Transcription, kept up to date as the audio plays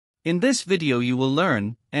In this video you will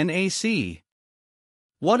learn NAC.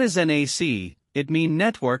 What is NAC? It means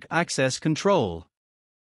Network Access Control.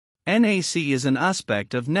 NAC is an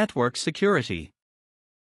aspect of network security,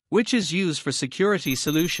 which is used for security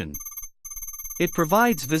solution. It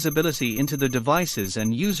provides visibility into the devices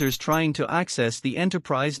and users trying to access the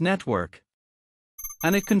enterprise network.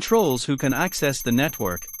 And it controls who can access the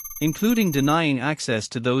network, including denying access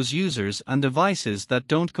to those users and devices that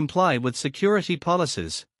don't comply with security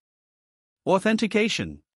policies.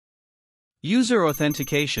 Authentication. User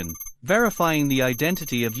authentication, verifying the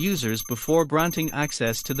identity of users before granting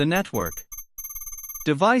access to the network.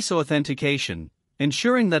 Device authentication,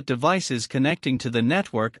 ensuring that devices connecting to the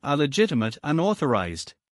network are legitimate and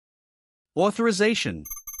authorized. Authorization.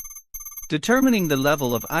 Determining the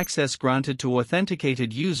level of access granted to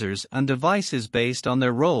authenticated users and devices based on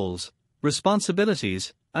their roles,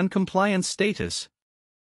 responsibilities, and compliance status.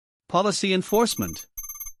 Policy enforcement.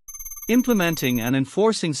 Implementing and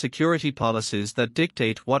enforcing security policies that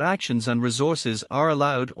dictate what actions and resources are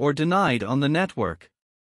allowed or denied on the network.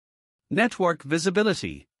 Network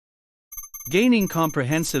visibility. Gaining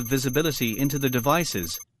comprehensive visibility into the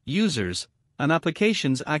devices, users, and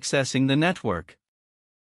applications accessing the network.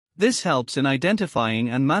 This helps in identifying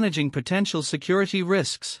and managing potential security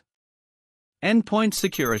risks. Endpoint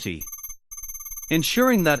security.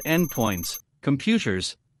 Ensuring that endpoints,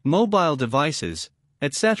 computers, mobile devices,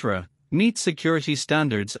 etc., meet security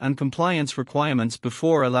standards and compliance requirements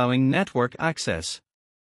before allowing network access.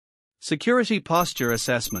 Security posture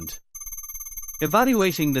assessment.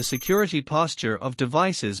 Evaluating the security posture of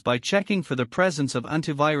devices by checking for the presence of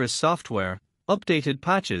antivirus software, updated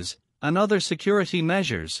patches, and other security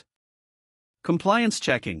measures. Compliance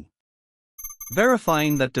checking.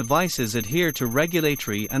 Verifying that devices adhere to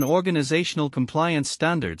regulatory and organizational compliance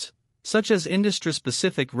standards, such as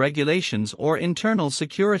industry-specific regulations or internal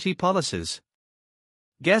security policies.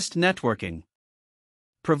 Guest networking.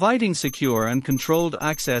 Providing secure and controlled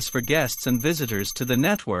access for guests and visitors to the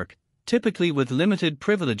network, typically with limited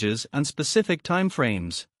privileges and specific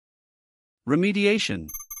timeframes. Remediation.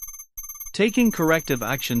 Taking corrective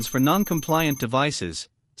actions for non-compliant devices,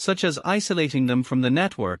 such as isolating them from the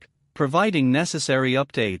network, providing necessary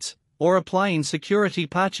updates, or applying security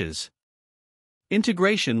patches.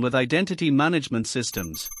 Integration with identity management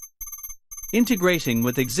systems. Integrating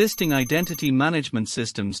with existing identity management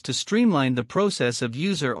systems to streamline the process of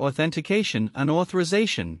user authentication and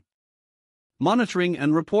authorization. Monitoring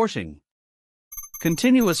and reporting.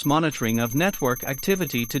 Continuous monitoring of network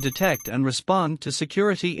activity to detect and respond to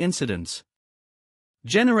security incidents.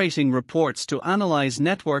 Generating reports to analyze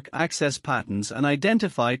network access patterns and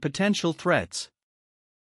identify potential threats.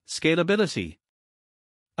 Scalability.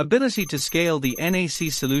 Ability to scale the NAC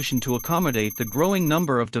solution to accommodate the growing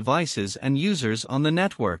number of devices and users on the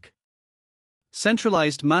network.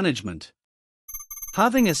 Centralized management.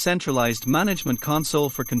 Having a centralized management console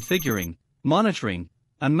for configuring, monitoring,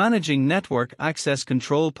 and managing network access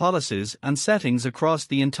control policies and settings across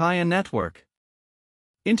the entire network.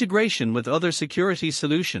 Integration with other security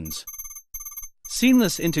solutions.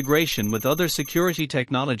 Seamless integration with other security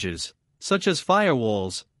technologies, such as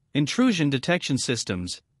firewalls, intrusion detection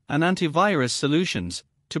systems, and antivirus solutions,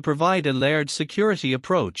 to provide a layered security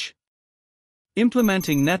approach.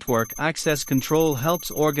 Implementing network access control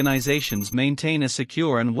helps organizations maintain a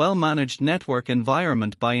secure and well-managed network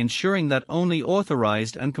environment by ensuring that only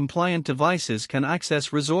authorized and compliant devices can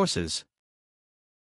access resources.